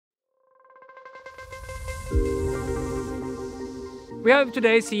We have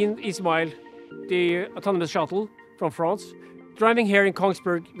today seen Ismail, the autonomous shuttle from France, driving here in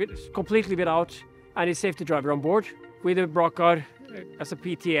Kongsberg completely without any safety driver on board, with a Brakar as a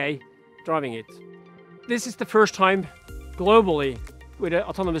PTA driving it. This is the first time globally with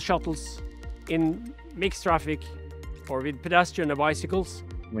autonomous shuttles in mixed traffic or with pedestrian and bicycles.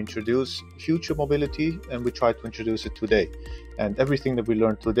 We introduce future mobility and we try to introduce it today. And everything that we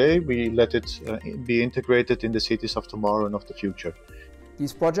learn today, we let it be integrated in the cities of tomorrow and of the future.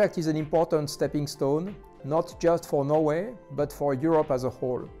 This project is an important stepping stone, not just for Norway, but for Europe as a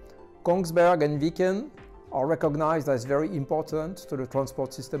whole. Kongsberg and Viken are recognized as very important to the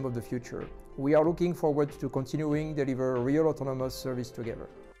transport system of the future. We are looking forward to continuing to deliver real autonomous service together.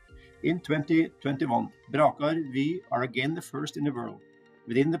 In 2021, Brakar, we are again the first in the world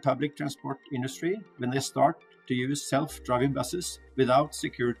within the public transport industry when they start to use self-driving buses without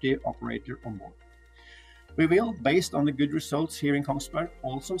security operator on board. We will, based on the good results here in Kongsberg,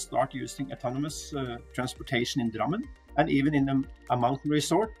 also start using autonomous transportation in Drammen and even in a mountain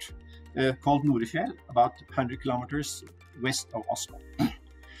resort called Norefjell, about 100 kilometers west of Oslo.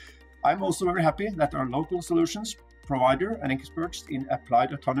 I'm also very happy that our local solutions provider and experts in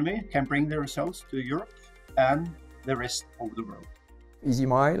applied autonomy can bring the results to Europe and the rest of the world.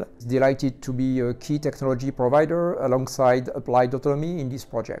 Ismail is delighted to be a key technology provider alongside applied autonomy in this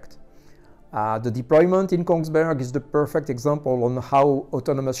project. The deployment in Kongsberg is the perfect example on how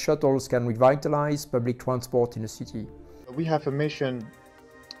autonomous shuttles can revitalize public transport in a city. We have a mission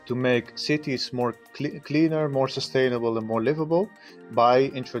to make cities more cleaner, more sustainable and more livable by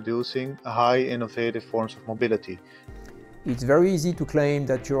introducing high innovative forms of mobility. It's very easy to claim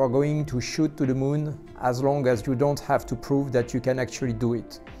that you are going to shoot to the moon as long as you don't have to prove that you can actually do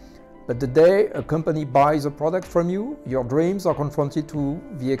it. But the day a company buys a product from you, your dreams are confronted to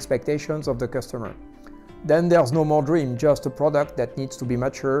the expectations of the customer. Then there's no more dream, just a product that needs to be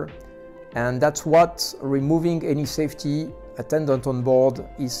mature. And that's what removing any safety attendant on board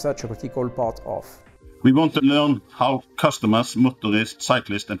is such a critical part of. We want to learn how customers, motorists,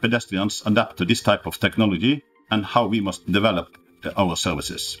 cyclists and pedestrians adapt to this type of technology and how we must develop our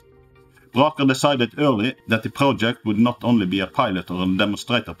services. Brakar decided early that the project would not only be a pilot or a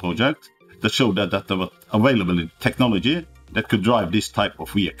demonstrator project that showed that there was available technology that could drive this type of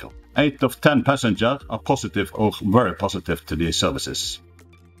vehicle. 8 of 10 passengers are positive or very positive to these services.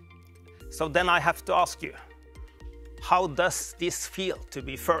 So then I have to ask you, how does this feel to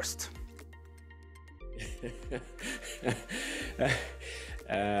be first?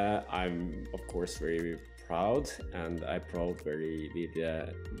 I'm of course very proud, and I'm proud with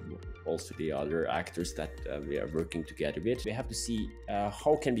also the other actors that we are working together with. We have to see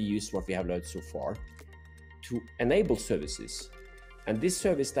how can we use what we have learned so far to enable services. And this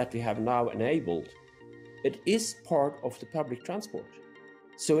service that we have now enabled, it is part of the public transport.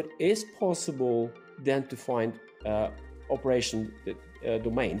 So it is possible then to find operation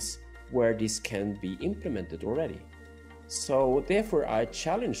domains where this can be implemented already. So therefore I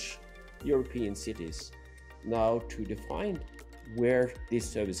challenge European cities now to define where this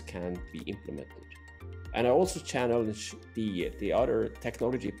service can be implemented. And I also challenge the other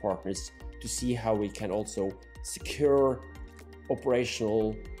technology partners to see how we can also secure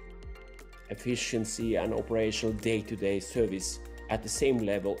operational efficiency and operational day-to-day service at the same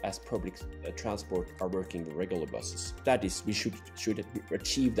level as public transport are working with regular buses. That is, we should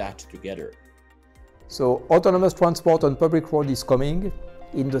achieve that together. So autonomous transport on public road is coming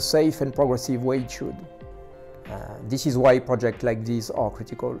in the safe and progressive way it should. This is why projects like these are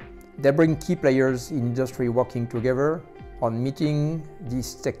critical. They bring key players in industry working together on meeting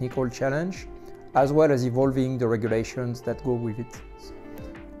this technical challenge, as well as evolving the regulations that go with it.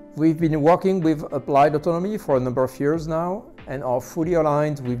 We've been working with Applied Autonomy for a number of years now and are fully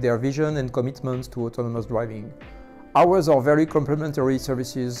aligned with their vision and commitments to autonomous driving. Ours are very complementary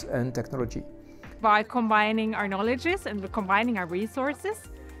services and technology. By combining our knowledges and combining our resources,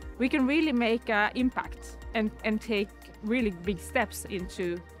 we can really make an impact and take really big steps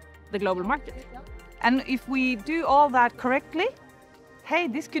into the global market. And if we do all that correctly, hey,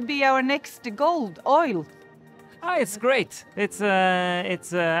 this could be our next gold, oil. It's great. It's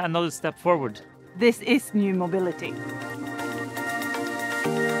another step forward. This is new mobility.